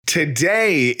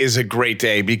Today is a great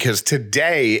day because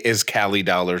today is Callie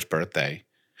Dollar's birthday.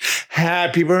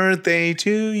 Happy birthday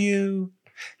to you.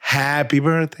 Happy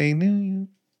birthday to you.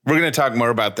 We're going to talk more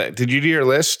about that. Did you do your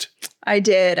list? I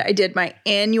did. I did my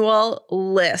annual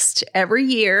list. Every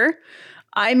year,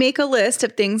 I make a list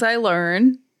of things I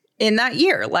learn in that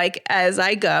year. Like as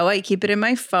I go, I keep it in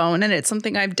my phone, and it's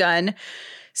something I've done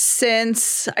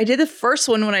since I did the first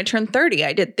one when I turned 30.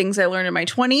 I did things I learned in my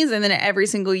 20s and then every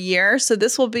single year. So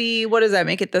this will be, what does that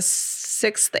make it, the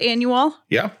 6th annual?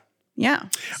 Yeah. Yeah.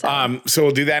 So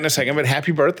we'll do that in a second, but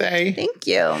happy birthday. Thank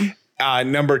you.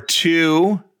 Number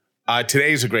 2,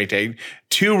 today's a great day.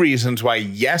 2 reasons why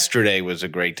yesterday was a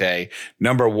great day.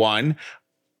 Number 1,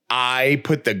 I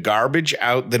put the garbage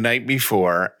out the night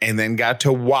before and then got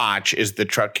to watch as the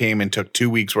truck came and took 2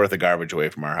 weeks worth of garbage away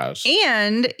from our house.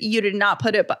 And you did not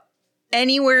put it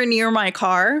anywhere near my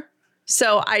car.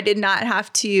 So I did not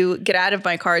have to get out of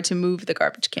my car to move the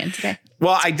garbage can today.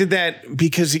 Well, I did that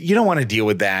because you don't want to deal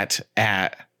with that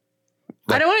at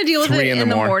I don't want to deal with it in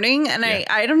the morning. And yeah.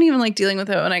 I don't even like dealing with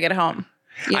it when I get home.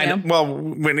 You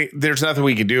know? There's nothing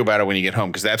we can do about it when you get home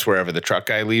because that's wherever the truck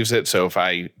guy leaves it. So if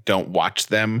I don't watch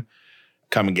them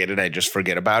come and get it, I just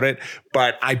forget about it.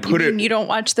 But I put it. You don't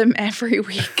watch them every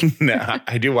week. No,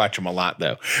 I do watch them a lot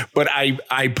though. But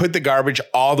I put the garbage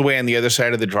all the way on the other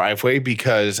side of the driveway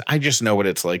because I just know what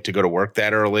it's like to go to work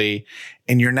that early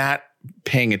and you're not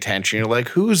paying attention. You're like,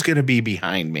 who's going to be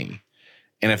behind me?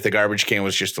 And if the garbage can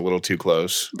was just a little too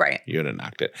close, right, you would have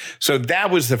knocked it. So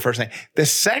that was the first thing. The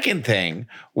second thing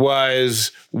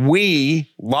was we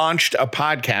launched a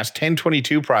podcast,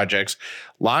 1022 Projects,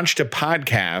 launched a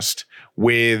podcast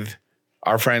with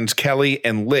our friends Kelly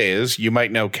and Liz. You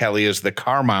might know Kelly as the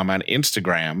Car Mom on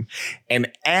Instagram.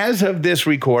 And as of this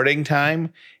recording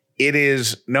time, it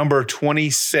is number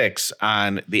 26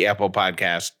 on the Apple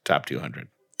Podcast Top 200.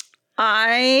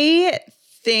 I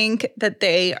think that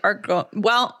they are going,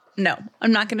 well, no,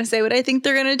 I'm not going to say what I think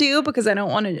they're going to do because I don't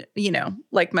want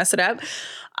to, mess it up.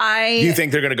 You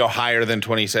think they're going to go higher than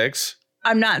 26?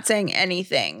 I'm not saying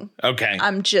anything. Okay.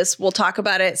 We'll talk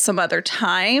about it some other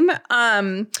time.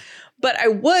 But I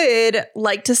would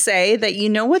like to say that,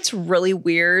 what's really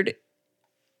weird?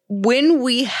 When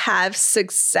we have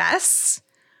success,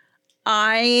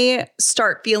 I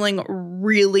start feeling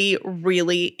really,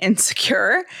 really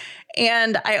insecure.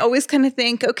 And I always kind of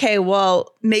think, okay,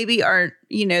 well, maybe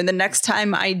the next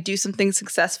time I do something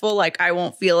successful, like I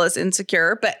won't feel as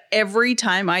insecure. But every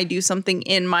time I do something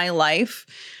in my life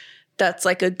that's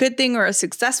like a good thing or a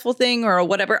successful thing or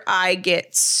whatever, I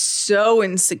get so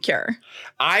insecure.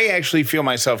 I actually feel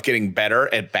myself getting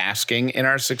better at basking in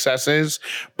our successes.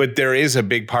 But there is a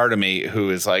big part of me who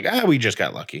is like, we just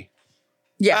got lucky.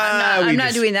 Yeah, I'm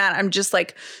not doing that. I'm just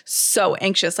like so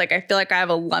anxious. Like I feel like I have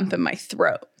a lump in my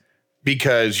throat.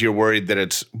 Because you're worried that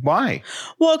it's why?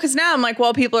 Well, because now I'm like,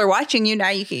 well, people are watching you now.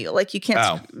 You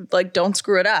can't don't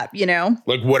screw it up,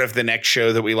 Like, what if the next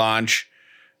show that we launch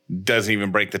doesn't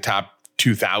even break the top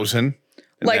 2,000?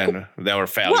 Then we're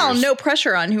failures. Well, no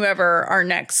pressure on whoever our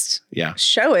next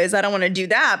show is. I don't want to do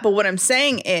that. But what I'm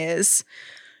saying is,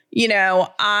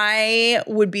 I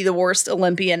would be the worst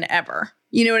Olympian ever.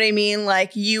 You know what I mean?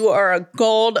 Like you are a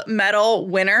gold medal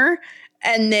winner.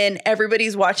 And then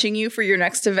everybody's watching you for your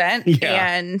next event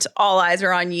and all eyes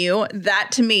are on you. That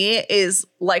to me is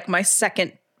like my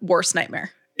second worst nightmare.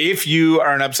 If you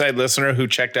are an Upside listener who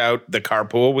checked out the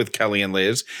Carpool with Kelly and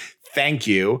Liz, thank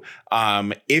you.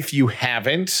 If you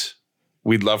haven't,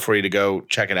 we'd love for you to go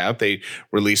check it out. They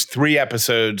released 3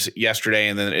 episodes yesterday,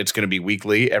 and then it's going to be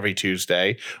weekly every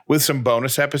Tuesday with some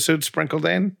bonus episodes sprinkled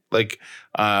in. Like,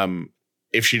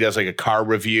 if she does like a car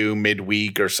review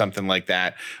midweek or something like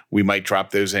that, we might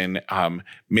drop those in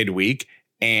midweek.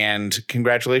 And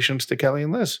congratulations to Kelly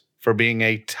and Liz for being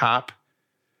a top.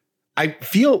 I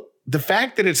feel the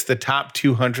fact that it's the top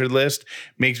 200 list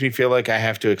makes me feel like I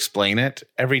have to explain it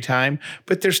every time.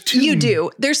 But there's 2. You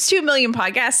do. There's 2 million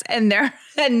podcasts and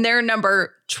they're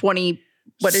number 20.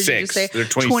 What did you say? They're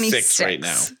 26 right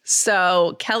now.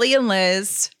 So Kelly and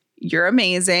Liz, you're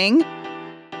amazing.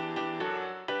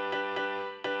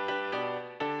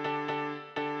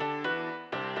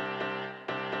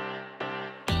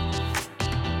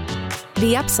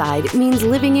 The Upside means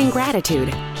living in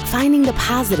gratitude, finding the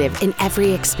positive in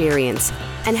every experience,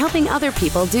 and helping other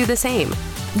people do the same.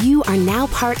 You are now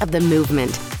part of the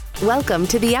movement. Welcome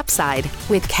to The Upside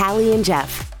with Callie and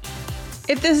Jeff.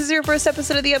 If this is your first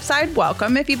episode of The Upside,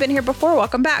 welcome. If you've been here before,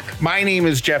 welcome back. My name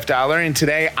is Jeff Dollar, and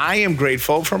today I am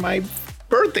grateful for my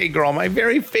birthday girl, my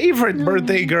very favorite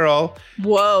birthday girl.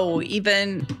 Whoa,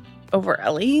 even over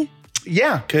Ellie?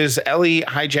 Yeah, because Ellie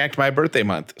hijacked my birthday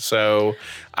month. So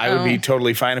I would be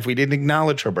totally fine if we didn't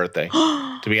acknowledge her birthday,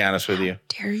 to be honest with you.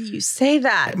 Dare you say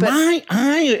that? But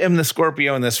I am the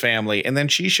Scorpio in this family. And then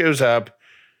she shows up.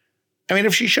 I mean,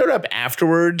 if she showed up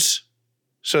afterwards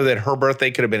so that her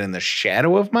birthday could have been in the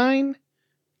shadow of mine,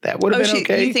 that would have been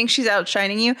okay. You think she's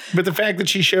outshining you? But the fact that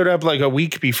she showed up like a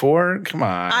week before, come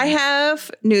on. I have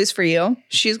news for you.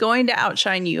 She's going to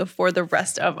outshine you for the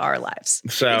rest of our lives.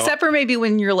 So, except for maybe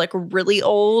when you're like really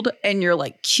old and you're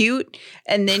like cute.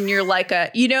 And then you're like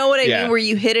you know what I mean? Where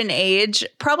you hit an age,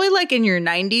 probably like in your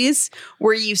 90s,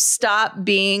 where you stop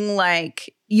being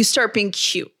like, you start being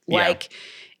cute. Like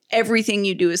everything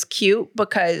you do is cute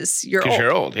because you're old.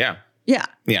 You're old, yeah. Yeah.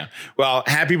 Yeah. Well,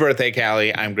 happy birthday,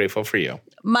 Callie. I'm grateful for you.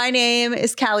 My name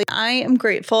is Callie. I am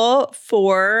grateful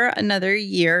for another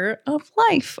year of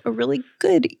life, a really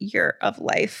good year of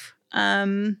life.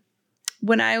 When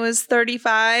I was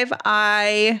 35,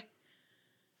 I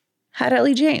had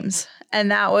Ellie James. And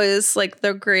that was like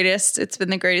the greatest, it's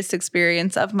been the greatest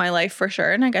experience of my life for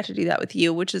sure. And I got to do that with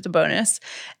you, which is a bonus.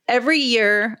 Every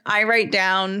year I write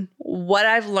down what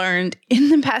I've learned in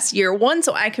the past year, one,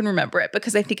 so I can remember it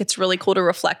because I think it's really cool to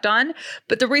reflect on.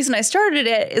 But the reason I started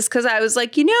it is because I was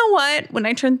like, you know what? When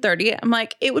I turned 30, I'm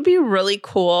like, it would be really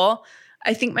cool.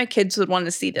 I think my kids would want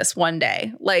to see this one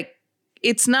day. Like,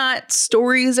 it's not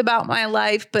stories about my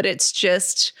life, but it's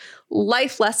just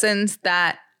life lessons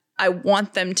that I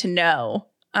want them to know,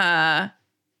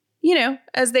 you know,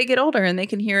 as they get older and they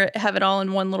can hear it, have it all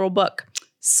in one little book.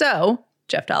 So,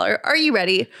 Jeff Dollar, are you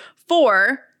ready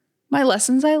for my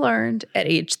lessons I learned at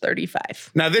age 35?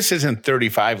 Now, this isn't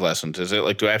 35 lessons, is it?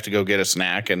 Like, do I have to go get a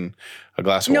snack and a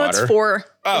glass of water? No, it's 4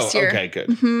 this year. Okay, good.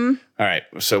 All right.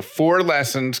 So 4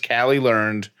 lessons Callie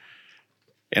learned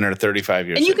in her 35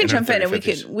 years. And you can jump in and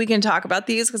we can talk about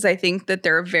these because I think that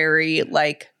they're very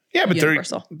like but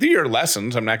universal. They're your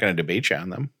lessons. I'm not going to debate you on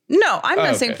them. No, I'm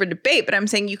not saying for debate, but I'm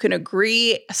saying you can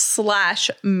agree /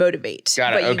 motivate.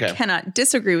 Got it. But you cannot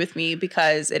disagree with me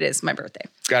because it is my birthday.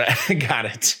 Got it. Got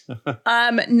it.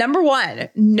 Number 1,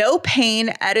 no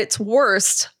pain at its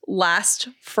worst lasts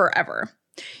forever.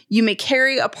 You may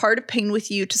carry a part of pain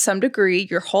with you to some degree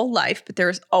your whole life, but there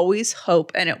is always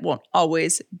hope and it won't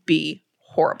always be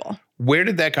horrible. Where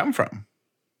did that come from?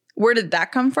 Where did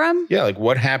that come from? Yeah, like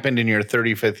what happened in your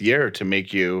 35th year to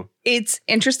make you... It's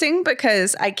interesting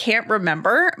because I can't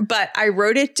remember, but I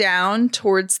wrote it down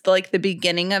towards the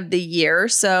beginning of the year.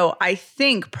 So I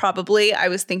think probably I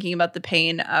was thinking about the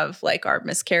pain of like our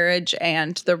miscarriage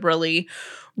and the really,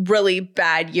 really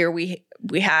bad year we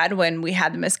had when we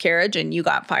had the miscarriage and you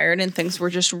got fired and things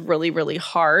were just really, really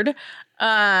hard.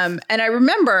 And I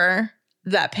remember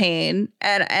that pain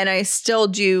and I still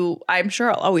do. I'm sure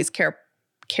I'll always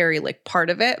carry like part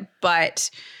of it, but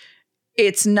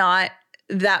it's not,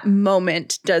 that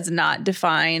moment does not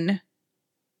define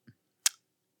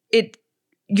it.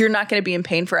 You're not going to be in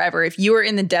pain forever. If you are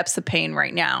in the depths of pain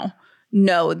right now,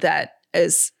 know that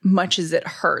as much as it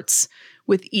hurts,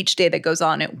 with each day that goes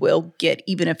on, it will get,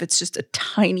 even if it's just a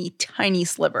tiny, tiny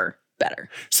sliver, better.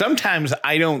 Sometimes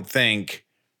I don't think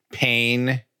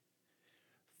pain,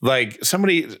 like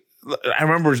I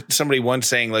remember somebody once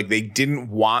saying like they didn't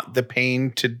want the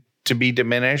pain to be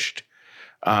diminished.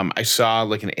 I saw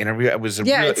like an interview. It was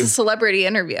it's a celebrity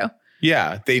interview.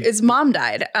 Yeah, his mom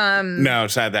died. No,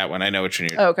 it's not that one. I know what you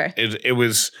mean. Oh, okay. It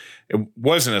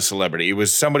wasn't a celebrity. It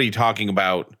was somebody talking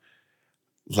about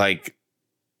like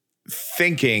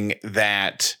thinking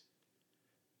that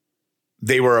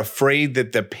they were afraid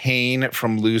that the pain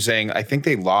from losing, I think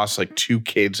they lost like 2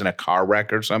 kids in a car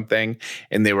wreck or something.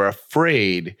 And they were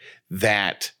afraid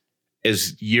that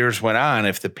as years went on,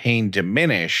 if the pain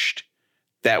diminished,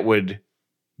 that would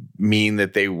mean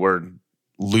that they were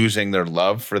losing their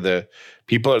love for the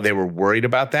people. They were worried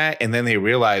about that. And then they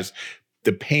realized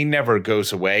the pain never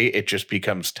goes away. It just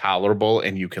becomes tolerable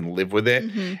and you can live with it.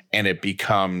 Mm-hmm. And it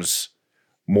becomes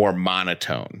more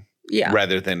monotone. Yeah.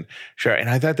 Rather than sure. And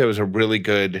I thought that was a really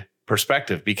good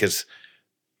perspective because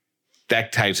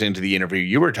that ties into the interview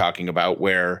you were talking about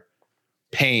where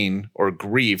pain or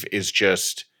grief is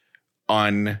just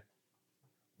unverbalized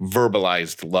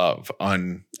love.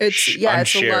 It's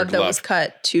a love that was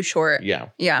cut too short. Yeah.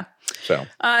 Yeah. So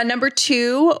number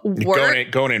 2,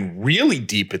 work. Going in really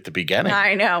deep at the beginning.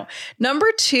 I know. Number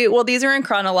 2, well, these are in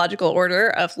chronological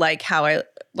order of like how I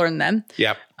learned them.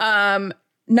 Yep.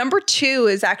 Number 2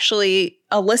 is actually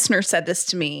a listener said this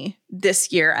to me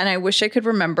this year, and I wish I could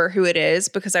remember who it is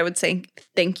because I would say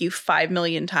thank you 5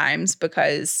 million times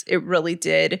because it really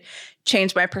did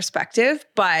change my perspective.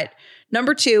 But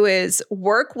number 2 is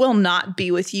work will not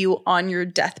be with you on your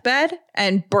deathbed,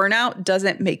 and burnout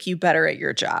doesn't make you better at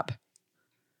your job.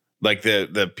 Like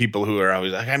the people who are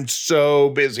always like, I'm so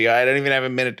busy. I don't even have a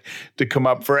minute to come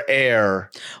up for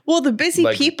air. Well, the busy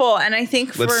people, and I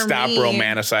think let's stop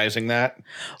romanticizing that.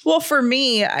 Well, for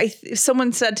me, if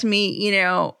someone said to me,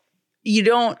 you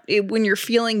don't, when you're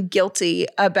feeling guilty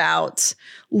about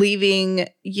leaving,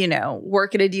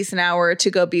 work at a decent hour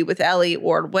to go be with Ellie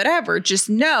or whatever, just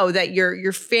know that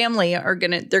your family they're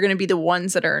going to be the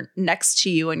ones that are next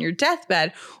to you on your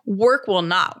deathbed. Work will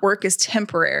not. Work is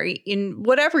temporary in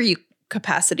whatever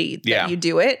capacity that you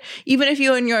do it. Even if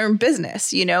you own your own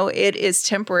business, it is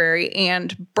temporary,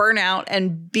 and burnout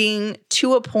and being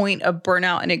to a point of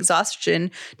burnout and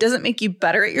exhaustion doesn't make you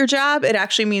better at your job. It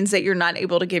actually means that you're not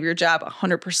able to give your job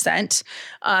 100%.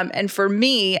 And for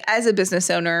me as a business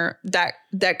owner,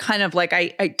 that kind of like,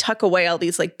 I tuck away all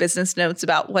these like business notes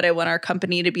about what I want our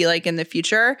company to be like in the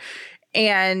future.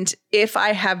 And if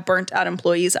I have burnt out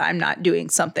employees, I'm not doing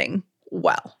something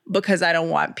well, because I don't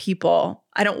want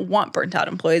burnt out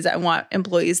employees. I want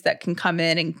employees that can come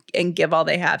in and give all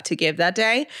they have to give that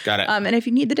day. Got it. And if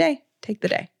you need the day, take the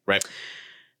day. Right.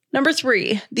 Number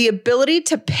 3, the ability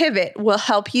to pivot will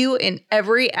help you in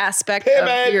every aspect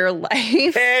of your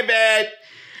life. Pivot.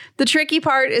 The tricky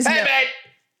part is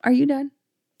Are you done?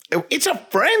 It's a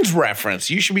Friends reference.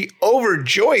 You should be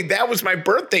overjoyed. That was my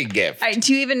birthday gift.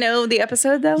 Do you even know the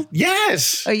episode, though?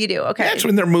 Yes. Oh, you do? Okay. That's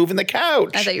when they're moving the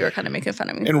couch. I thought you were kind of making fun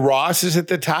of me. And Ross is at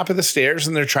the top of the stairs,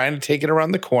 and they're trying to take it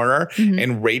around the corner. Mm-hmm.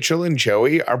 And Rachel and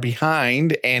Joey are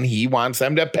behind, and he wants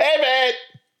them to pivot.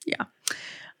 Yeah.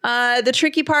 The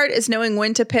tricky part is knowing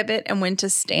when to pivot and when to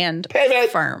stand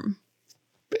firm.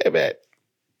 Pivot.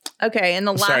 Okay, and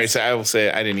the last... Sorry, so I will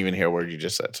say, I didn't even hear a word you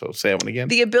just said, so say that one again.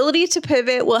 The ability to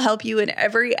pivot will help you in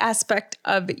every aspect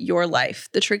of your life.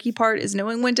 The tricky part is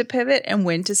knowing when to pivot and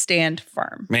when to stand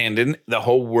firm. Man, didn't the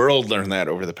whole world learn that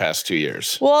over the past 2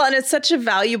 years? Well, and it's such a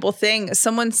valuable thing.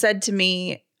 Someone said to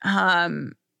me,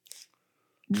 it's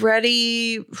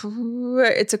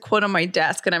a quote on my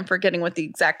desk, and I'm forgetting what the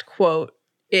exact quote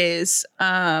is,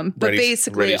 but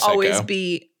basically always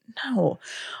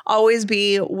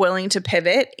be willing to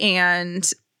pivot,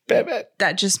 and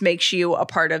that just makes you a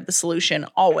part of the solution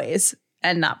always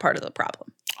and not part of the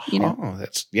problem. Oh,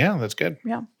 that's good.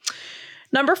 Yeah.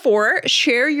 Number 4,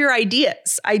 share your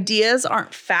ideas. Ideas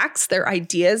aren't facts. They're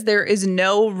ideas. There is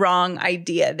no wrong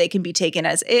idea. They can be taken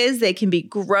as is. They can be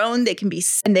grown.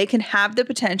 And they can have the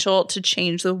potential to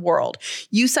change the world.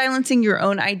 You silencing your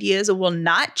own ideas will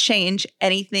not change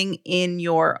anything in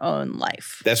your own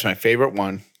life. That's my favorite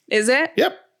one. Is it?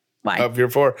 Yep. Why? Of your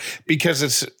 4.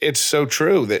 Because it's so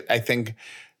true that I think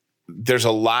there's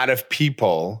a lot of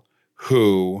people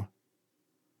who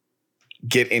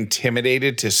get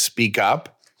intimidated to speak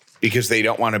up because they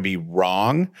don't want to be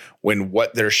wrong when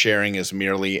what they're sharing is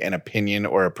merely an opinion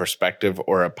or a perspective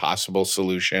or a possible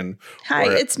solution. Hi,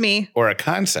 it's me. Or a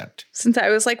concept. Since I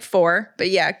was like 4, but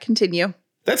yeah, continue.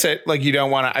 That's it. Like, you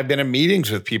don't want to, I've been in meetings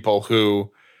with people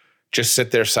who just sit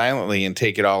there silently and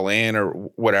take it all in or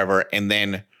whatever. And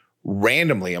then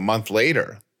randomly a month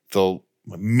later, they'll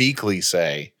meekly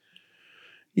say,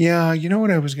 yeah, you know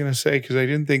what I was going to say, because I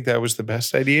didn't think that was the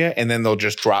best idea. And then they'll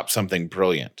just drop something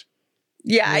brilliant.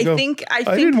 Yeah, I think I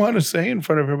didn't want to say in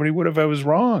front of everybody, what if I was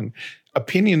wrong?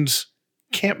 Opinions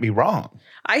can't be wrong.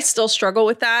 I still struggle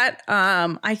with that.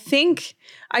 I think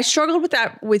I struggled with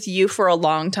that with you for a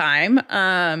long time.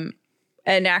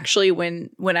 And actually,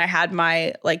 when I had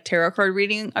my tarot card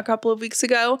reading a couple of weeks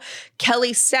ago,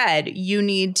 Callie said, you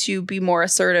need to be more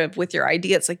assertive with your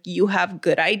ideas. Like, you have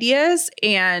good ideas,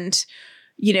 and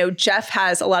Jeff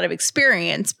has a lot of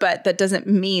experience, but that doesn't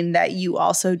mean that you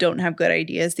also don't have good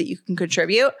ideas that you can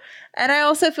contribute. And I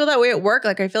also feel that way at work.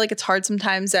 Like, I feel like it's hard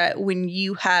sometimes that when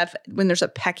there's a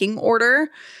pecking order,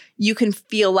 you can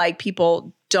feel like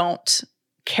people don't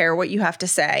care what you have to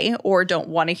say or don't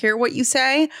want to hear what you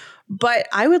say. But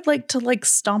I would like to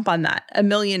stomp on that a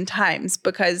million times,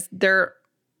 because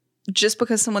just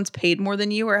because someone's paid more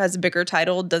than you or has a bigger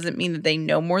title doesn't mean that they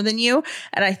know more than you.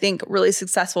 And I think really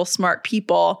successful, smart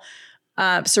people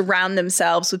surround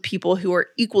themselves with people who are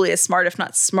equally as smart, if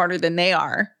not smarter than they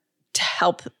are, to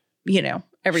help,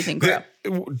 everything grow.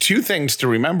 2 things to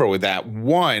remember with that.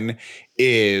 One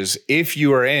is, if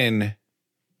you are in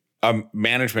a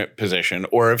management position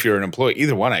or if you're an employee,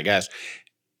 either one, I guess,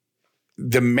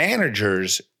 the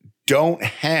managers don't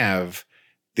have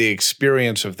the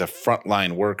experience of the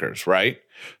frontline workers, right?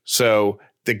 So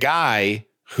the guy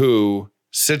who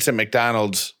sits at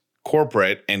McDonald's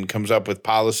corporate and comes up with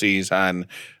policies on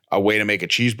a way to make a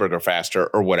cheeseburger faster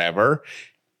or whatever,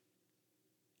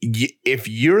 if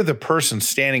you're the person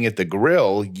standing at the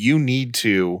grill, you need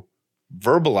to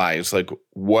verbalize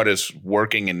what is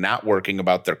working and not working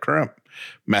about their current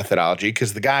methodology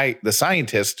because the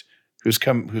scientist who's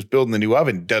building the new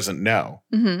oven doesn't know.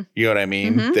 Mm-hmm. You know what I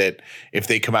mean? Mm-hmm. That if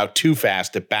they come out too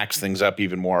fast, it backs things up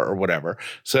even more or whatever.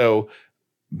 So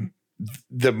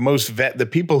the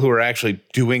people who are actually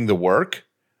doing the work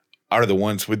are the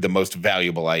ones with the most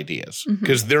valuable ideas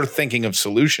because they're thinking of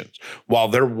solutions while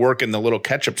they're working the little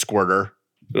ketchup squirter.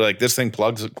 They're like, this thing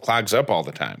clogs up all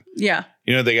the time. Yeah.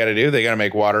 You know what they got to do? They got to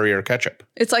make waterier ketchup.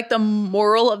 It's like the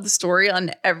moral of the story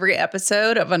on every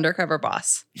episode of Undercover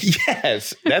Boss.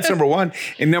 Yes, that's number one.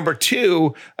 And number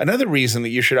two, another reason that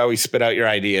you should always spit out your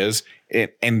ideas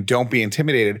and don't be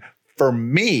intimidated. For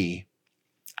me,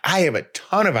 I have a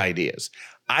ton of ideas.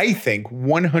 I think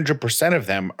 100% of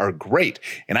them are great.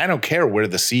 And I don't care where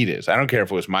the seed is. I don't care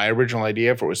if it was my original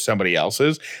idea, if it was somebody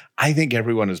else's. I think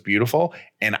everyone is beautiful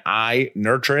and I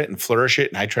nurture it and flourish it.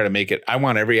 And I try to make it. I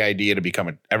want every idea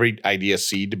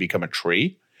seed to become a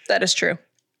tree. That is true.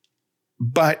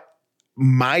 But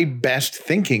my best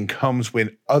thinking comes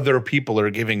when other people are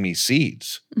giving me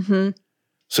seeds. Mm-hmm.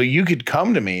 So you could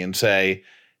come to me and say,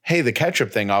 hey, the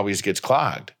ketchup thing always gets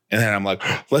clogged. And then I'm like,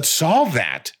 let's solve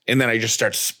that. And then I just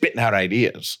start spitting out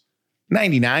ideas.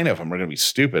 99 of them are going to be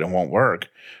stupid and won't work.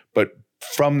 But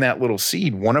from that little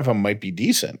seed, one of them might be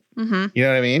decent. Mm-hmm. You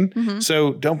know what I mean? Mm-hmm.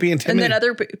 So don't be intimidated. And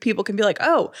then other people can be like,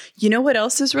 oh, you know what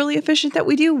else is really efficient that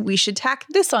we do? We should tack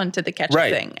this onto the ketchup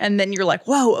thing. And then you're like,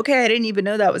 whoa, okay, I didn't even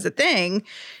know that was a thing.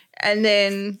 And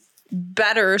then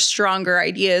better, stronger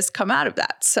ideas come out of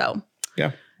that. So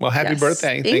yeah. Well, happy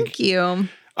birthday. Thank you.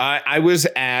 I was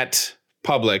at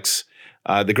Publix,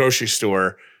 the grocery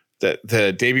store,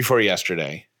 the day before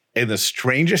yesterday, and the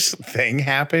strangest thing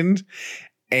happened.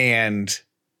 And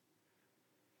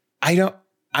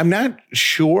I'm not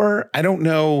sure. I don't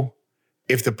know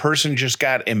if the person just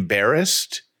got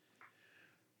embarrassed,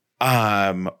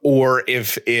 or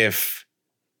if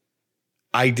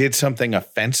I did something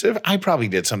offensive. I probably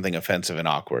did something offensive and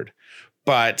awkward,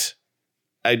 but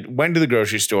I went to the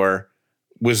grocery store,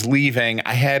 was leaving.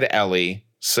 I had Ellie.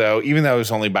 So even though I was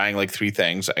only buying like 3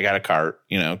 things, I got a cart,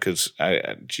 because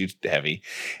she's heavy.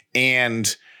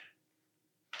 And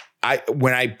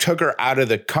when I took her out of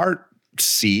the cart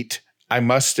seat, I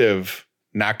must have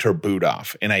knocked her boot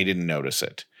off and I didn't notice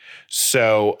it.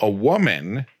 So a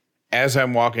woman, as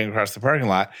I'm walking across the parking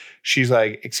lot, she's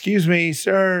like, excuse me,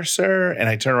 sir. And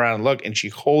I turn around and look and she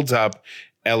holds up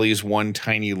Ellie's one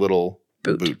tiny little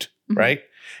boot mm-hmm. right?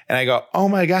 And I go, oh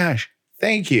my gosh,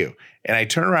 thank you. And I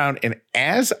turn around and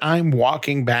as I'm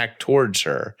walking back towards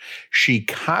her, she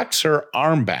cocks her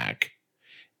arm back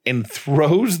and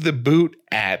throws the boot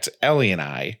at Ellie and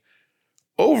I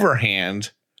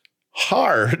overhand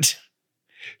hard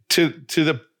to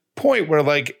the point where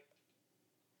like,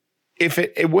 if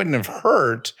it wouldn't have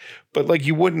hurt, but like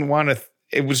you wouldn't want to,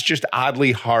 it was just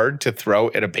oddly hard to throw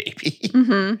at a baby.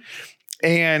 Mm-hmm.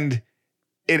 And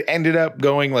it ended up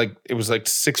going like, it was like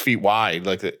 6 feet wide.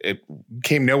 Like it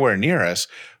came nowhere near us,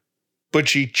 but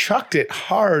she chucked it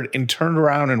hard and turned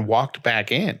around and walked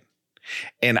back in.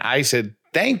 And I said,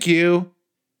 thank you.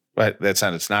 But that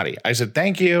sounded snotty. I said,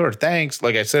 thank you or thanks.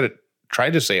 Like I said, it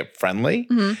tried to say it friendly.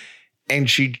 Mm-hmm. And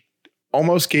she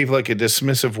almost gave like a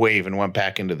dismissive wave and went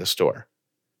back into the store.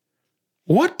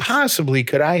 What possibly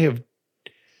could I have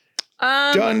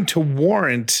done to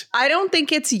warrant? I don't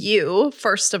think it's you,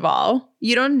 first of all.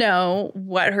 You don't know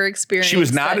what her experience. She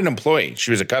was not an employee.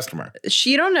 She was a customer.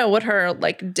 She don't know what her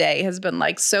like day has been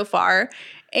like so far.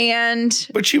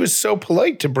 But she was so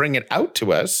polite to bring it out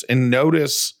to us and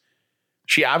notice.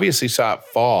 She obviously saw it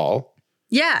fall.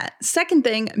 Yeah. Second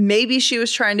thing, maybe she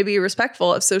was trying to be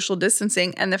respectful of social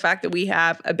distancing and the fact that we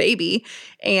have a baby,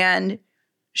 and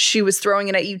she was throwing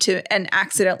it at you and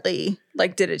accidentally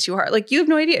like did it too hard. Like you have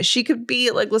no idea. She could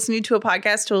be like listening to a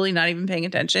podcast, totally not even paying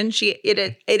attention.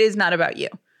 It is not about you.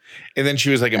 And then she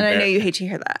was like, and I know you hate to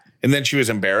hear that. And then she was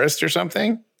embarrassed or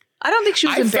something. I don't think she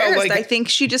was embarrassed. I think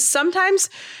she just sometimes.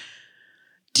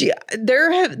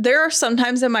 There are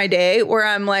sometimes in my day where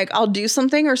I'm like, I'll do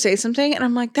something or say something, and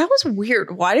I'm like, that was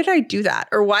weird. Why did I do that?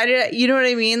 Or why did I? You know what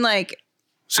I mean? Like.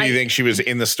 So you think she was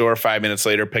in the store 5 minutes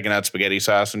later picking out spaghetti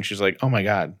sauce, and she's like, "Oh my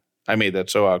god, I made that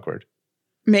so awkward."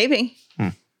 Maybe.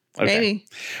 Okay. Maybe.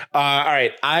 All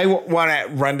right, I want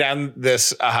to run down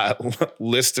this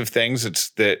list of things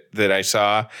that I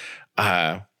saw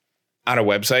on a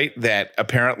website that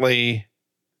apparently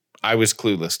I was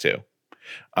clueless to,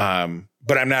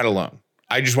 but I'm not alone.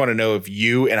 I just want to know if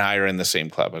you and I are in the same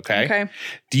club. Okay.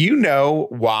 Do you know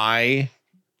why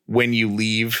when you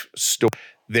leave store?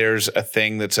 There's a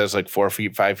thing that says like 4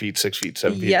 feet, 5 feet, 6 feet,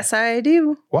 7 feet. Yes, I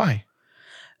do. Why?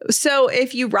 So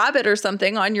if you rob it or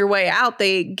something on your way out,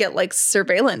 they get like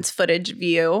surveillance footage of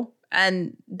you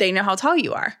and they know how tall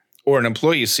you are. Or an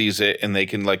employee sees it and they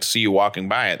can like see you walking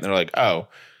by it and they're like, oh,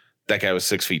 that guy was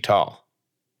 6 feet tall.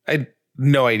 I had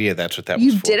no idea that's what that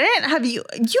was for. You didn't? Have you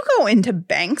go into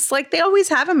banks? Like they always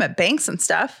have them at banks and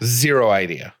stuff. Zero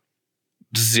idea.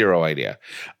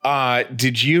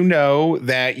 Did you know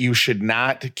that you should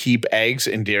not keep eggs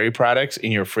and dairy products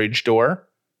in your fridge door?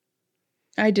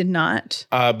 I did not.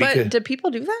 Because but do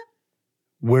people do that?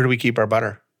 Where do we keep our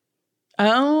butter?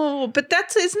 Oh, but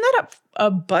isn't that a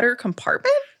butter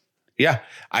compartment? Yeah.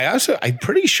 I'm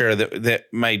pretty sure that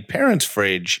my parents'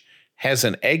 fridge has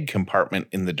an egg compartment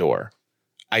in the door,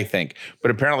 I think. But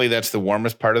apparently that's the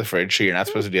warmest part of the fridge, so you're not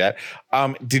supposed to do that.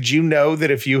 Did you know that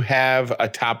if you have a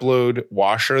top load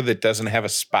washer that doesn't have a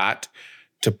spot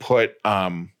to put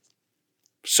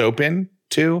soap in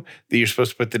to, that you're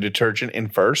supposed to put the detergent in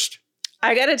first?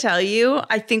 I got to tell you,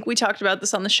 I think we talked about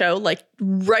this on the show, like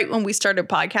right when we started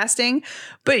podcasting.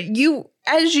 But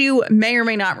as you may or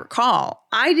may not recall,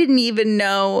 I didn't even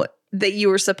know that you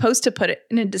were supposed to put it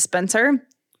in a dispenser.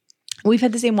 We've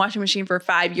had the same washing machine for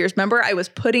 5 years. Remember, I was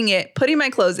putting my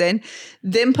clothes in,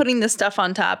 then putting the stuff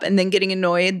on top, and then getting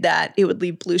annoyed that it would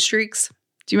leave blue streaks.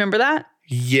 Do you remember that?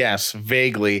 Yes,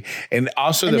 vaguely. And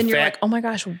also and then you're like, oh my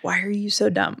gosh, why are you so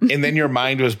dumb? And then your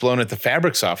mind was blown at the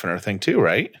fabric softener thing too,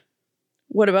 right?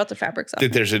 What about the fabric softener?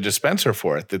 That there's a dispenser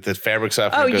for it, that the fabric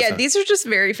softener these are just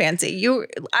very fancy.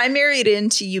 I married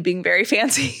into you being very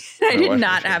fancy. I did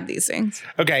not have these things.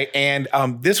 Okay, and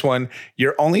this one,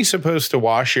 you're only supposed to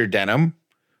wash your denim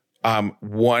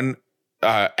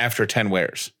after 10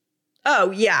 wears.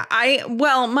 Oh, yeah.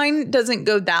 Mine doesn't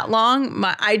go that long.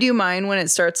 I do mine when it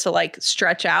starts to like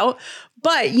stretch out.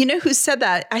 But you know who said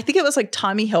that? I think it was like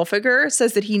Tommy Hilfiger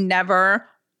says that he never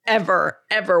ever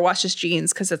washes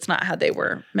jeans because it's not how they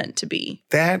were meant to be.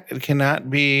 That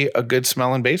cannot be a good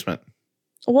smelling basement.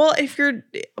 Well, it's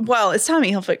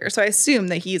Tommy Hilfiger, so I assume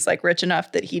that he's like rich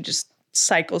enough that he just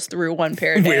cycles through one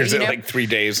pair a day. Wears it like 3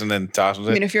 days and then tosses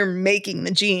it. I mean, if you're making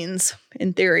the jeans,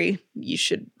 in theory, you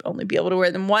should only be able to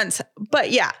wear them once. But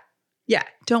yeah,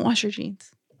 don't wash your jeans.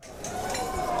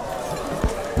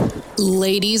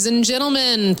 Ladies and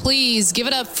gentlemen, please give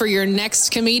it up for your next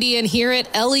comedian here at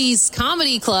Ellie's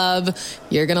Comedy Club.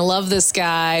 You're going to love this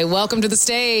guy. Welcome to the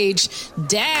stage,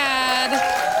 Dad.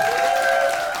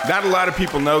 Not a lot of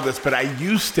people know this, but I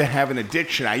used to have an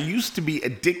addiction. I used to be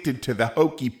addicted to the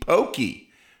hokey pokey.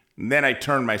 And then I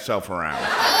turned myself around.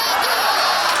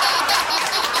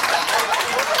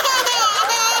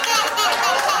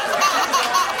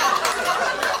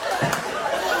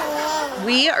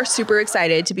 We are super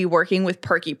excited to be working with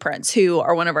Perky Prints, who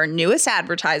are one of our newest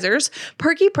advertisers.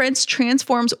 Perky Prints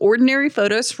transforms ordinary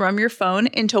photos from your phone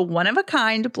into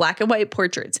one-of-a-kind black and white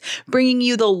portraits, bringing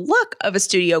you the look of a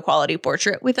studio quality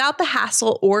portrait without the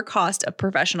hassle or cost of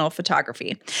professional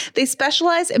photography. They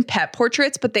specialize in pet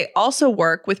portraits, but they also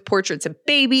work with portraits of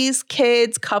babies,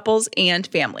 kids, couples, and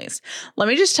families. Let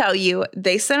me just tell you,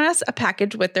 they sent us a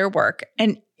package with their work,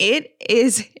 and it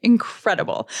is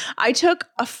incredible. I took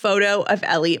a photo of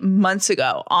Ellie months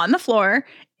ago on the floor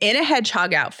in a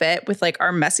hedgehog outfit with like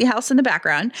our messy house in the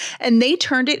background, and they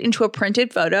turned it into a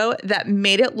printed photo that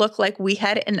made it look like we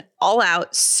had an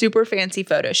all-out super fancy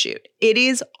photo shoot. It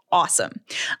is awesome.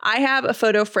 I have a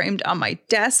photo framed on my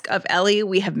desk of Ellie.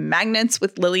 We have magnets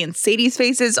with Lily and Sadie's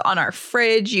faces on our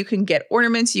fridge. You can get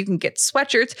ornaments. You can get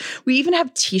sweatshirts. We even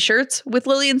have t-shirts with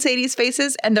Lily and Sadie's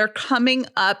faces, and they're coming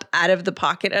up out of the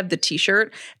pocket of the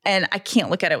t-shirt, and I can't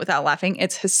look at it without laughing.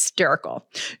 It's hysterical.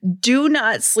 Do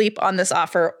not sleep on this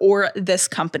offer or this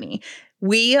company.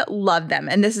 We love them.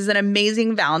 And this is an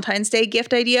amazing Valentine's Day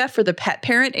gift idea for the pet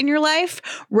parent in your life.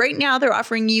 Right now, they're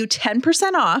offering you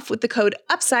 10% off with the code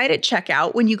UPSIDE at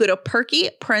checkout when you go to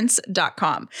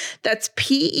perkyprints.com. That's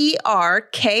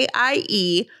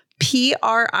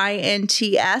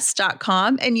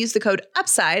PERKIEPRINTS.com and use the code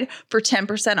UPSIDE for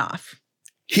 10% off.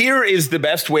 Here is the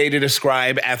best way to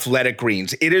describe Athletic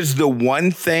Greens. It is the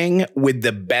one thing with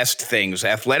the best things.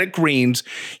 Athletic Greens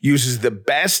uses the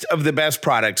best of the best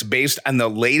products based on the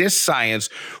latest science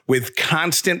with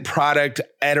constant product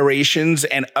iterations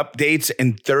and updates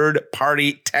and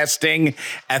third-party testing.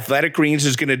 Athletic Greens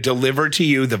is going to deliver to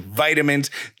you the vitamins,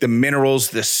 the minerals,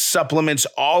 the supplements,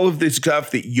 all of the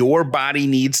stuff that your body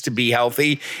needs to be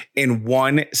healthy in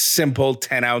one simple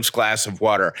 10-ounce glass of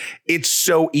water. It's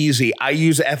so easy. I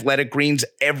use Athletic Greens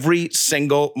every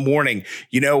single morning.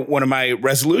 You know, one of my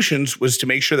resolutions was to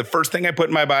make sure the first thing I put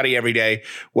in my body every day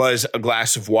was a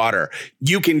glass of water.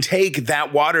 You can take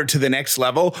that water to the next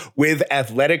level with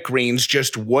Athletic Greens,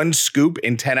 just one scoop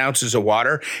in 10 ounces of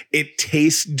water. It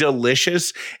tastes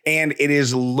delicious, and it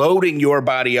is loading your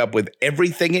body up with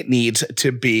everything it needs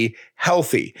to be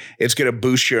healthy. It's going to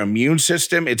boost your immune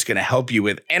system. It's going to help you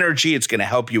with energy. It's going to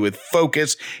help you with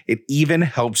focus. It even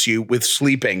helps you with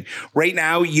sleeping. Right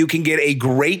now, you can get a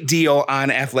great deal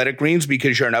on Athletic Greens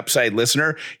because you're an Upside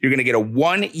listener. You're going to get a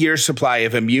 1-year supply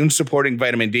of immune-supporting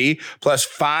vitamin D plus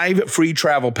 5 free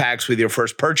travel packs with your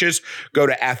first purchase. Go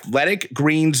to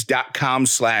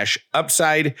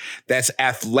athleticgreens.com/upside. That's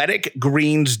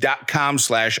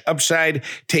athleticgreens.com/upside.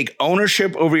 Take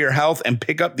ownership over your health and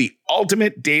pick up the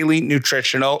ultimate daily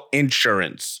nutritional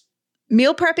insurance.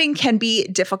 Meal prepping can be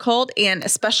difficult, and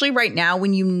especially right now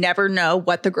when you never know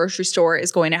what the grocery store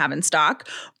is going to have in stock,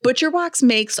 ButcherBox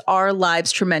makes our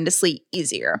lives tremendously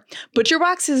easier.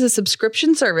 ButcherBox is a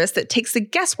subscription service that takes the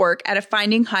guesswork out of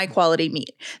finding high-quality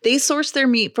meat. They source their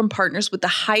meat from partners with the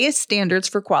highest standards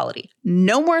for quality.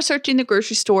 No more searching the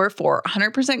grocery store for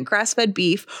 100% grass-fed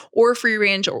beef or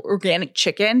free-range or organic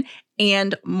chicken,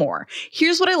 and more.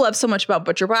 Here's what I love so much about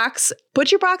ButcherBox.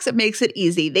 ButcherBox, it makes it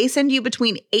easy. They send you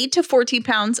between 8 to 14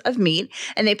 pounds of meat,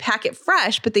 and they pack it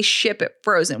fresh, but they ship it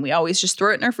frozen. We always just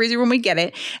throw it in our freezer when we get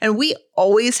it, and we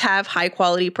always have high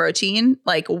quality protein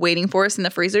like waiting for us in the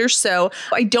freezer. So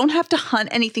I don't have to hunt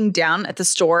anything down at the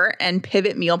store and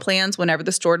pivot meal plans whenever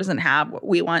the store doesn't have what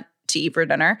we want to eat for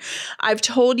dinner. I've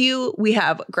told you we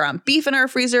have ground beef in our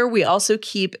freezer. We also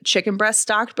keep chicken breast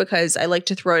stocked because I like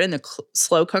to throw it in the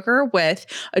slow cooker with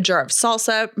a jar of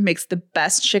salsa. Makes the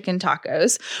best chicken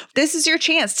tacos. This is your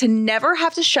chance to never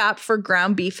have to shop for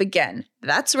ground beef again.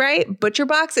 That's right.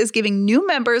 ButcherBox is giving new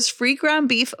members free ground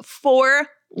beef for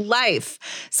life.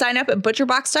 Sign up at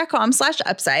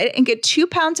butcherbox.com/upside and get 2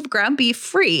 pounds of ground beef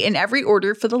free in every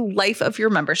order for the life of your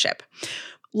membership.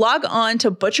 Log on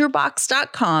to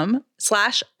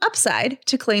butcherbox.com/upside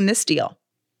to claim this deal.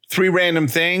 3 random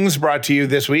things brought to you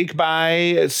this week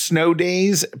by Snow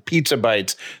Days Pizza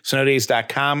Bites.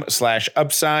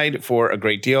 Snowdays.com/upside for a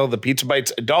great deal. The Pizza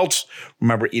Bites adults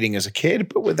remember eating as a kid,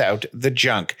 but without the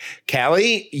junk.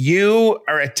 Callie, you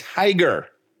are a tiger.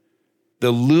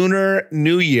 The Lunar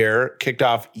New Year kicked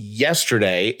off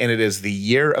yesterday, and it is the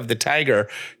year of the tiger.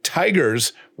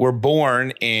 Tigers were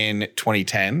born in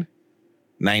 2010.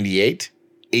 98,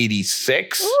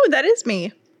 86. Ooh, that is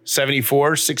me.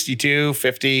 74, 62,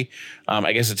 50.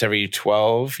 I guess it's every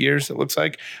 12 years, it looks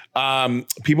like.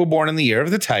 People born in the year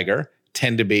of the tiger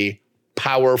tend to be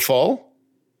powerful,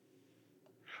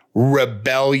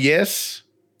 rebellious.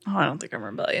 Oh, I don't think I'm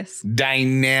rebellious.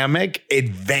 Dynamic,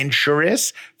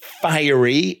 adventurous,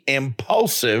 fiery,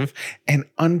 impulsive, and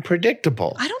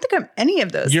unpredictable. I don't think I'm any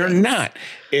of those You're things. not.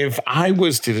 If I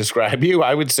was to describe you,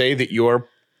 I would say that you're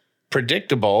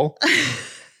predictable,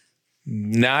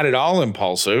 not at all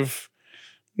impulsive,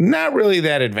 not really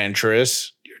that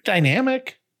adventurous. You're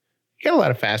dynamic. You got a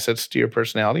lot of facets to your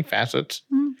personality,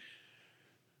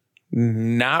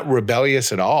 Not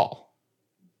rebellious at all.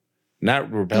 Not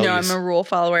rebellious. No, I'm a rule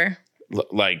follower.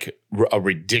 Like a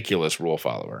ridiculous rule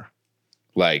follower.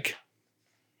 Like,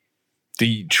 do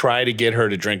you try to get her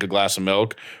to drink a glass of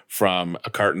milk from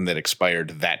a carton that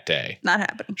expired that day? Not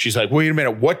happening. She's like, wait a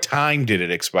minute, what time did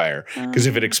it expire? Because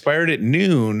if it expired at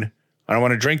noon, I don't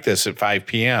want to drink this at 5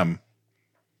 p.m.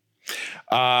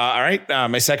 All right.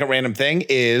 My second random thing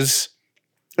is,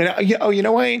 you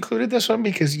know why I included this one?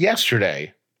 Because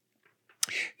yesterday,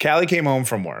 Callie came home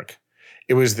from work.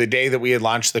 It was the day that we had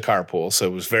launched the carpool, so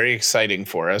it was very exciting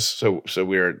for us. So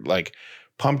we were like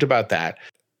pumped about that.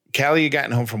 Callie had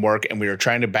gotten home from work, and we were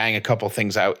trying to bang a couple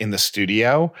things out in the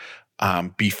studio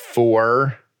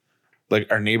before, like,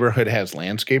 our neighborhood has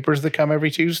landscapers that come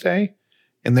every Tuesday,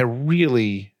 and they're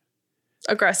really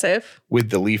aggressive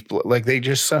with the leaf. Like, they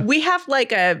just we have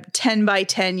like a 10 by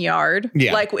 10 yard.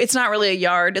 Yeah. Like, it's not really a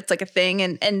yard. It's like a thing.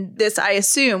 And this, I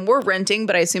assume we're renting,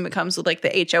 but I assume it comes with like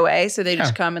the HOA. So they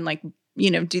just come and like,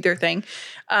 do their thing.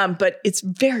 But it's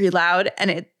very loud,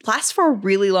 and it lasts for a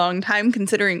really long time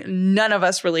considering none of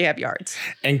us really have yards.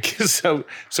 And so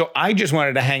I just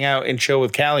wanted to hang out and chill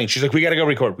with Callie, and she's like, we got to go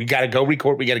record. We got to go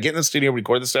record. We got to get in the studio,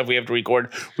 record the stuff we have to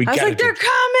record. I was like, they're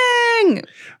coming.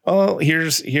 Well,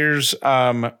 here's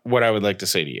what I would like to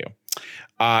say to you.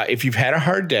 If you've had a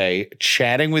hard day,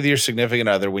 chatting with your significant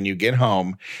other when you get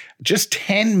home, just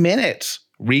 10 minutes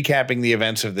recapping the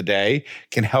events of the day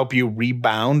can help you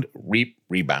rebound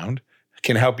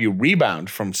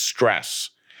from stress,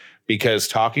 because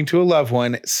talking to a loved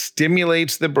one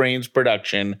stimulates the brain's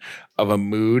production of a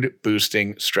mood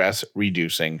boosting, stress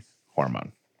reducing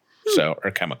hormone.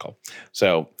 Or chemical.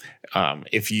 So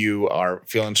if you are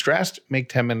feeling stressed, make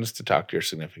 10 minutes to talk to your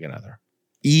significant other,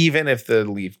 even if the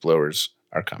leaf blowers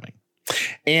are coming.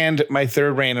 And my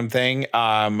third random thing,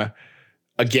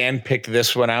 again, picked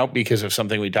this one out because of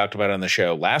something we talked about on the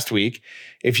show last week.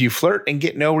 If you flirt and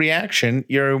get no reaction,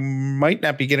 you might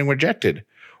not be getting rejected.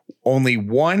 Only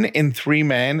 1 in 3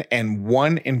 men and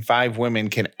 1 in 5 women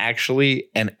can actually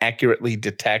and accurately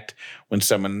detect when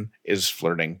someone is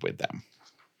flirting with them.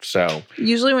 So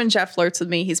usually when Jeff flirts with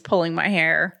me, he's pulling my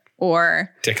hair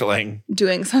or tickling,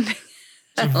 doing something.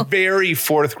 It's a very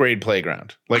 4th grade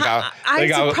playground.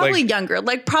 I'll probably younger.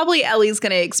 Like probably Ellie's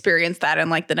going to experience that in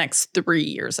like the next 3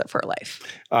 years of her life.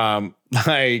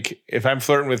 Like if I'm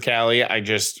flirting with Callie, I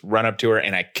just run up to her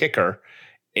and I kick her.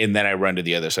 And then I run to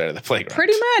the other side of the playground.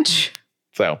 Pretty much.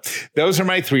 So those are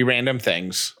my 3 random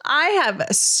things. I have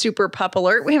a super pup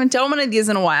alert. We haven't done one of these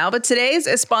in a while, but today's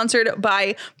is sponsored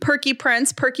by Perky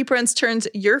Prints. Perky Prints turns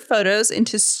your photos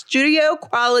into studio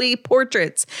quality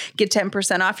portraits. Get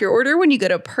 10% off your order when you go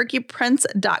to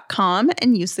perkyprints.com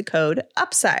and use the code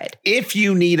UPSIDE. If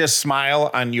you need a smile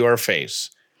on your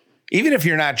face, even if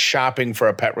you're not shopping for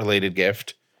a pet-related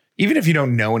gift, even if you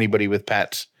don't know anybody with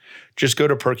pets, just go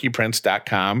to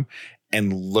perkyprints.com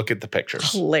and look at the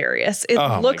pictures. Hilarious. It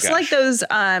looks like those,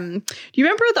 do you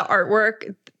remember the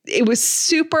artwork? It was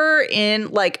super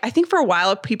in, like, I think for a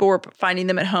while people were finding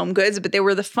them at Home Goods, but they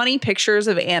were the funny pictures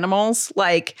of animals,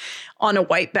 like on a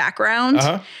white background.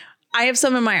 Uh-huh. I have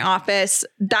some in my office.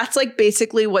 That's like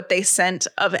basically what they sent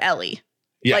of Ellie.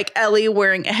 Yeah. Like Ellie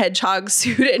wearing a hedgehog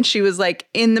suit and she was like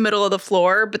in the middle of the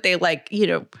floor, but they like,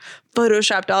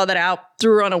 photoshopped all that out,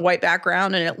 threw her on a white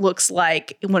background, and it looks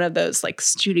like one of those like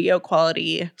studio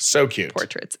quality so cute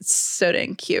portraits. It's so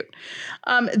dang cute.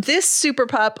 This super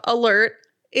pup alert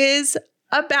is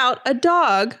about a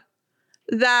dog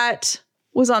that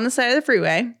was on the side of the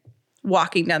freeway,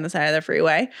 walking down the side of the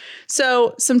freeway.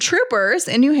 So some troopers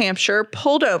in New Hampshire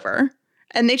pulled over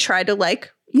and they tried to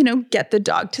get the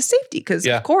dog to safety. Because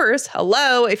of course,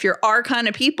 if you're our kind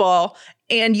of people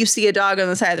and you see a dog on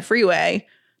the side of the freeway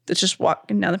that's just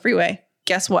walking down the freeway,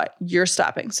 guess what? You're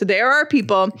stopping. So there are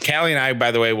people. Callie and I,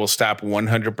 by the way, will stop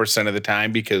 100% of the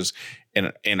time because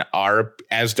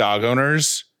as dog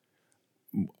owners,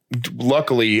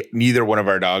 luckily neither one of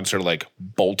our dogs are like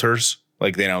bolters.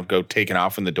 Like they don't go taking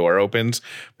off when the door opens,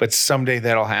 but someday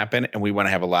that'll happen, and we want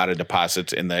to have a lot of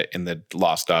deposits in the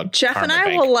lost dog. Jeff and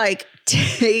I will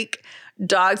take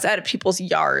dogs out of people's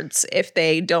yards if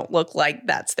they don't look like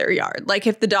that's their yard. Like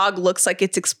if the dog looks like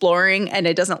it's exploring and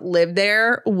it doesn't live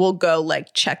there, we'll go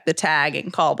check the tag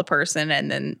and call the person, and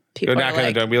then people knock on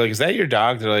the door and be like, "Is that your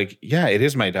dog?" They're like, "Yeah, it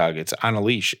is my dog. It's on a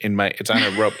leash it's on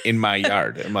a rope in my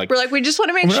yard." I'm like, we're like, we just want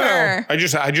to make sure. I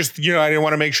just I didn't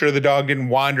want to make sure the dog didn't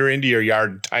wander into your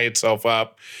yard and tie itself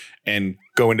up and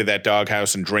go into that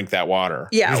doghouse and drink that water.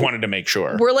 Yeah. I just wanted to make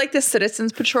sure. We're like the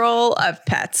Citizens Patrol of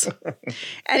pets.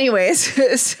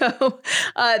 Anyways, so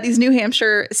these New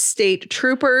Hampshire state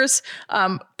troopers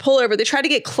pull over. They try to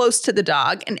get close to the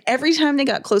dog. And every time they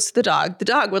got close to the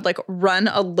dog would run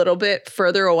a little bit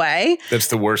further away. That's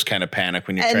the worst kind of panic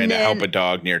when you're trying to help a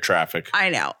dog near traffic. I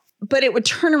know. But it would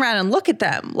turn around and look at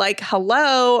them like,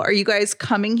 hello, are you guys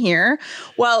coming here?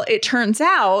 Well, it turns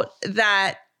out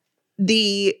that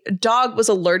the dog was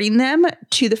alerting them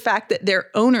to the fact that their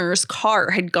owner's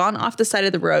car had gone off the side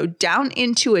of the road down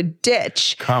into a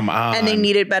ditch. Come on. And they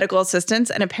needed medical assistance.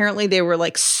 And apparently they were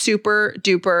super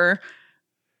duper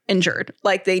injured.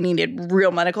 Like they needed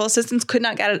real medical assistance, could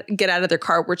not get out of their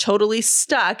car, were totally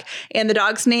stuck. And the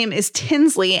dog's name is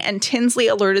Tinsley. And Tinsley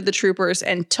alerted the troopers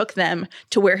and took them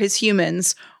to where his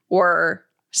humans were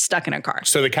stuck in a car.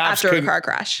 So the cops after a car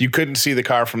crash. You couldn't see the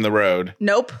car from the road.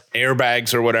 Nope.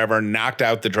 Airbags or whatever knocked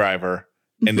out the driver.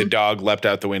 And the dog leapt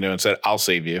out the window and said, "I'll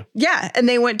save you." Yeah. And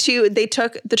they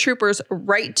took the troopers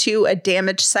right to a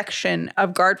damaged section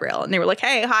of guardrail. And they were like,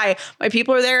 "Hey, hi, my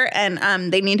people are there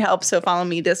and they need help. So follow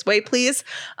me this way, please."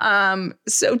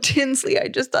 So Tinsley, I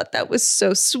just thought that was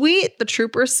so sweet. The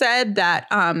trooper said that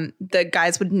the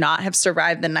guys would not have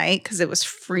survived the night because it was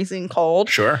freezing cold.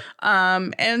 Sure.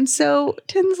 And so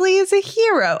Tinsley is a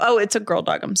hero. Oh, it's a girl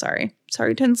dog. I'm sorry.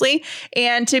 Sorry, Tinsley.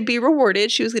 And to be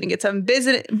rewarded, she was going to get some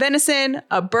venison,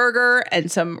 a burger,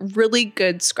 and some really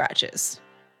good scratches.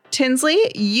 Tinsley,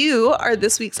 you are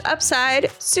this week's Upside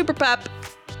Super Pup.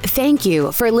 Thank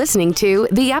you for listening to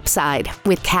The Upside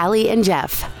with Callie and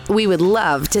Jeff. We would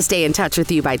love to stay in touch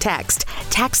with you by text.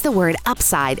 Text the word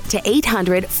UPSIDE to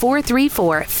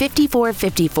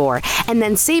 800-434-5454 and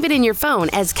then save it in your phone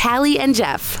as Callie and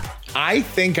Jeff. I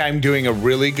think I'm doing a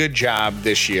really good job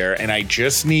this year, and I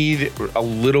just need a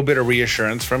little bit of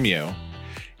reassurance from you.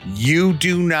 You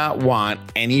do not want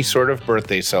any sort of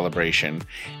birthday celebration,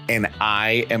 and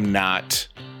I am not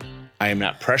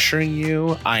pressuring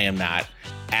you. I am not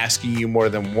asking you more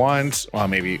than once. Well,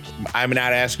 maybe I'm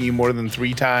not asking you more than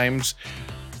 3 times.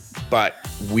 but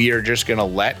we are just going to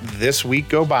let this week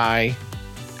go by.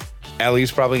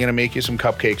 Ellie's probably going to make you some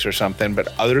cupcakes or something. But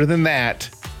other than that,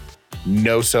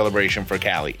 no celebration for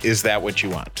Callie. Is that what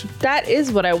you want? That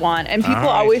is what I want. And people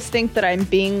always think that I'm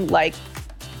being like,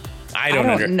 I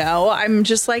don't know. I'm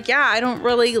just like, yeah, I don't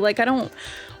really like, I don't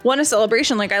want a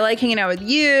celebration. Like, I like hanging out with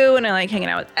you and I like hanging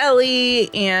out with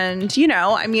Ellie. And, you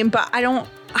know, I mean, but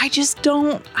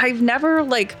I've never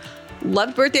like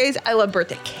loved birthdays. I love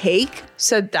birthday cake.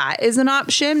 So that is an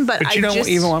option. But you don't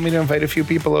even want me to invite a few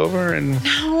people over? And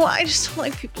no, I just don't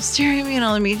like people staring at me and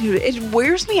all me. It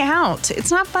wears me out.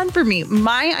 It's not fun for me.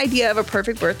 My idea of a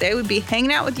perfect birthday would be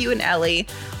hanging out with you and Ellie,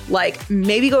 like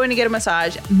maybe going to get a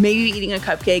massage, maybe eating a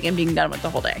cupcake and being done with the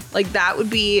whole day. Like that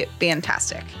would be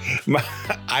fantastic.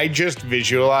 I just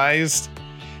visualized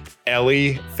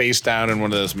Ellie face down in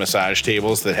one of those massage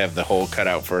tables that have the hole cut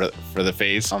out for the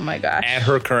face. Oh my gosh. At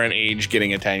her current age,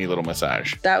 getting a tiny little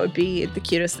massage. That would be the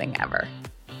cutest thing ever.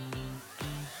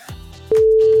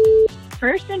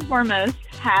 First and foremost,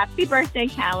 happy birthday,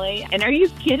 Callie. And are you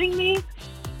kidding me?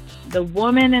 The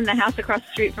woman in the house across the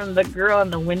street from the girl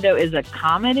in the window is a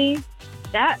comedy.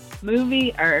 That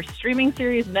movie or streaming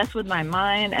series messed with my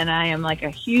mind, and I am like a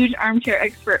huge armchair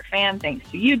expert fan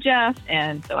thanks to you, Jeff.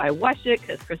 And so I watched it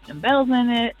because Kristen Bell's in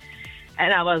it,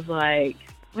 and I was like,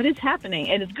 what is happening?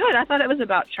 And it's good. I thought it was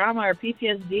about trauma or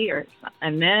PTSD or something.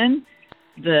 And then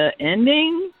the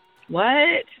ending,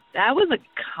 what? That was a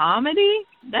comedy?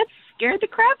 That scared the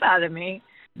crap out of me.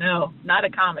 No, not a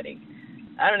comedy.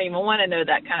 I don't even want to know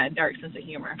that kind of dark sense of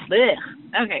humor. Ugh.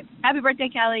 Okay. Happy birthday,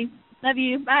 Callie. Love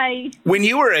you. Bye. When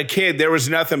you were a kid, there was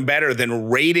nothing better than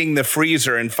raiding the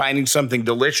freezer and finding something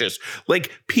delicious,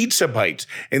 like pizza bites.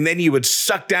 And then you would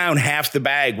suck down half the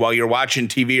bag while you're watching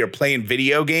TV or playing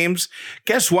video games.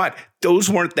 Guess what? Those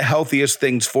weren't the healthiest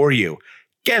things for you.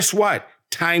 Guess what?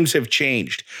 Times have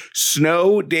changed.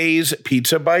 Snow Days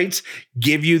Pizza Bites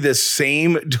give you the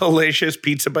same delicious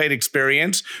pizza bite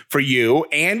experience for you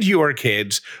and your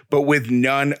kids, but with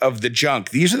none of the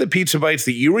junk. These are the pizza bites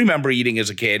that you remember eating as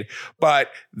a kid, but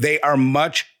they are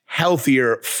much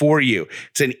healthier for you.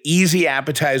 It's an easy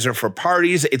appetizer for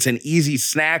parties. It's an easy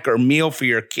snack or meal for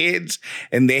your kids,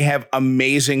 and they have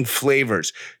amazing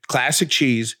flavors. Classic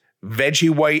cheese, veggie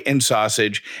white and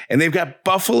sausage, and they've got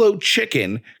buffalo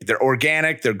chicken. They're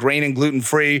organic, they're grain and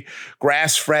gluten-free,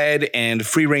 grass-fed, and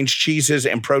free-range cheeses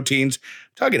and proteins. I'm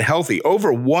talking healthy.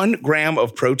 Over 1 gram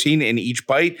of protein in each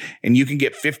bite, and you can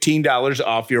get $15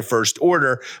 off your first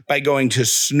order by going to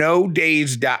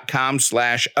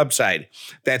snowdays.com/upside.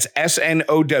 That's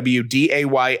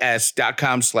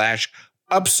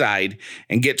snowdays.com/upside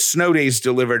and get Snow Days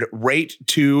delivered right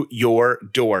to your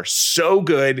door. So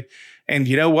good. And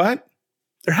you know what?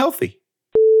 They're healthy.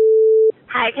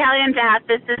 Hi, Callie and Jeff.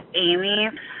 This is Amy.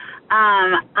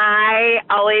 I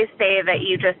always say that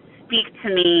you just speak to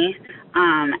me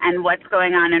and what's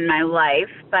going on in my life,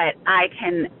 but I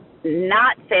can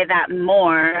not say that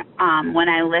more when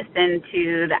I listen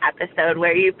to the episode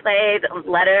where you played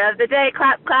Letter of the Day,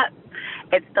 clap, clap.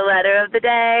 It's the letter of the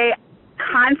day.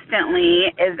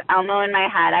 Constantly is Elmo in my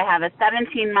head. I have a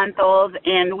 17-month-old,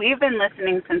 and we've been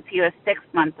listening since he was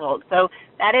 6-months-old. So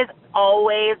that is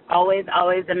always, always,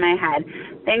 always in my head.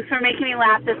 Thanks for making me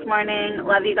laugh this morning.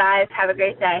 Love you guys. Have a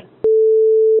great day.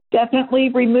 Definitely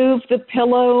remove the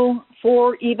pillow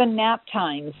for even nap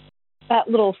times. That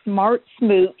little smart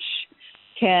smooch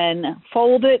can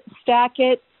fold it, stack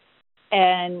it,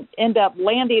 and end up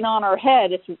landing on our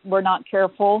head if we're not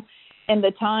careful in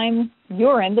the time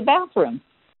you're in the bathroom.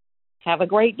 Have a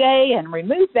great day and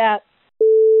remove that.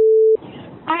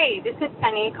 Hi, this is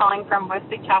Penny calling from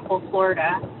Wesley Chapel,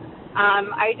 Florida.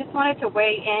 I just wanted to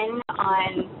weigh in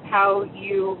on how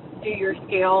you do your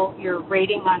scale, your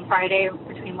rating on Friday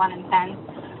between 1 and 10.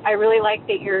 I really like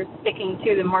that you're sticking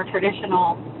to the more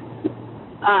traditional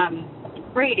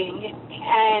rating.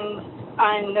 And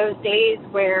on those days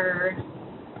where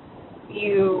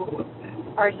you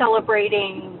are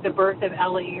celebrating the birth of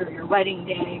Ellie or your wedding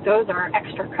day, those are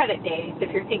extra credit days. If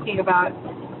you're thinking about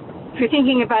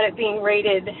it being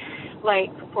rated like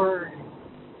for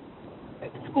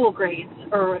school grades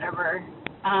or whatever,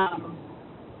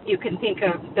 you can think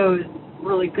of those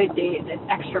really good days as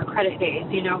extra credit days.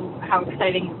 You know how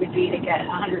exciting it would be to get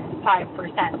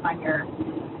 105% on your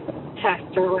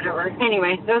test or whatever.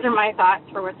 Anyway, those are my thoughts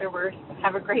for what they're worth.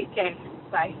 Have a great day.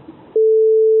 Bye.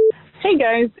 Hey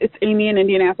guys, it's Amy in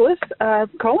Indianapolis.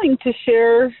 Calling to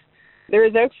share, there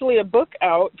is actually a book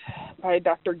out by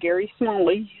Dr. Gary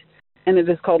Smalley, and it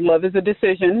is called Love is a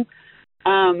Decision.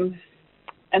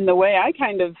 And the way I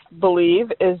kind of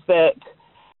believe is that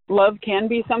love can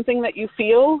be something that you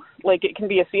feel, like it can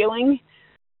be a feeling,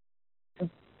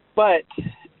 But,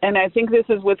 and I think this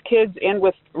is with kids and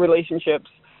with relationships,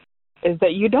 is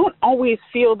that you don't always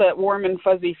feel that warm and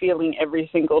fuzzy feeling every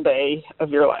single day of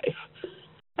your life.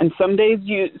 And some days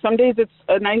it's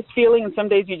a nice feeling, and some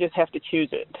days you just have to choose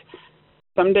it.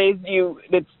 Some days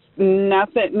it's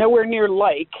nowhere near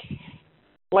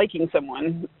liking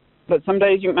someone, but some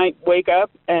days you might wake up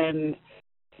and,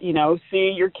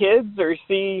 see your kids or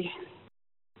see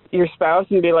your spouse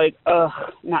and be like, ugh,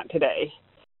 not today.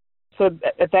 So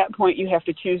at that point, you have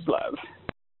to choose love.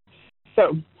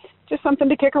 So just something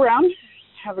to kick around.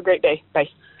 Have a great day. Bye.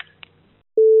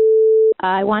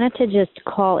 I wanted to just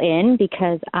call in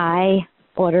because I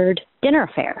ordered dinner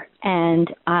fare, and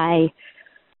I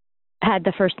had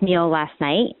the first meal last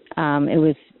night. It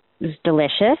was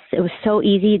delicious. It was so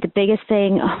easy. The biggest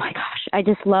thing, oh my gosh, I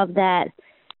just love that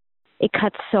it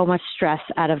cuts so much stress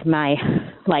out of my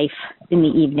life in the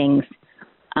evenings.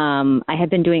 I had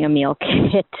been doing a meal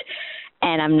kit,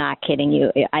 and I'm not kidding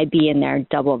you. I'd be in there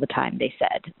double the time, they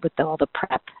said, with all the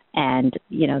prep, and,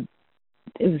 it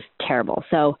was terrible.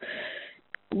 So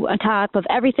on top of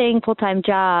everything, full-time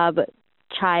job,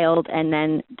 child, and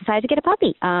then decided to get a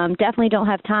puppy. Definitely don't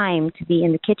have time to be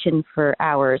in the kitchen for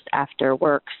hours after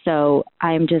work. So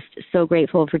I'm just so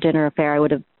grateful for Dinner Affair. I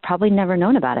would have probably never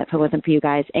known about it if it wasn't for you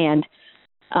guys. And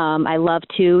I love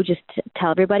to just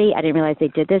tell everybody, I didn't realize they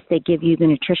did this. They give you the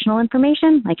nutritional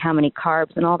information, like how many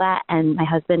carbs and all that. And my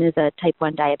husband is a type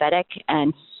 1 diabetic,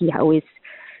 and it's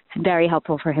very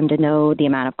helpful for him to know the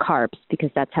amount of carbs, because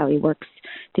that's how he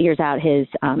figures out his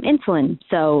insulin.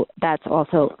 So that's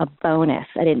also a bonus.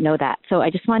 I didn't know that. So I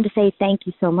just wanted to say thank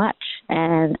you so much.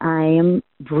 And I am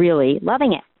really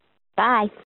loving it. Bye.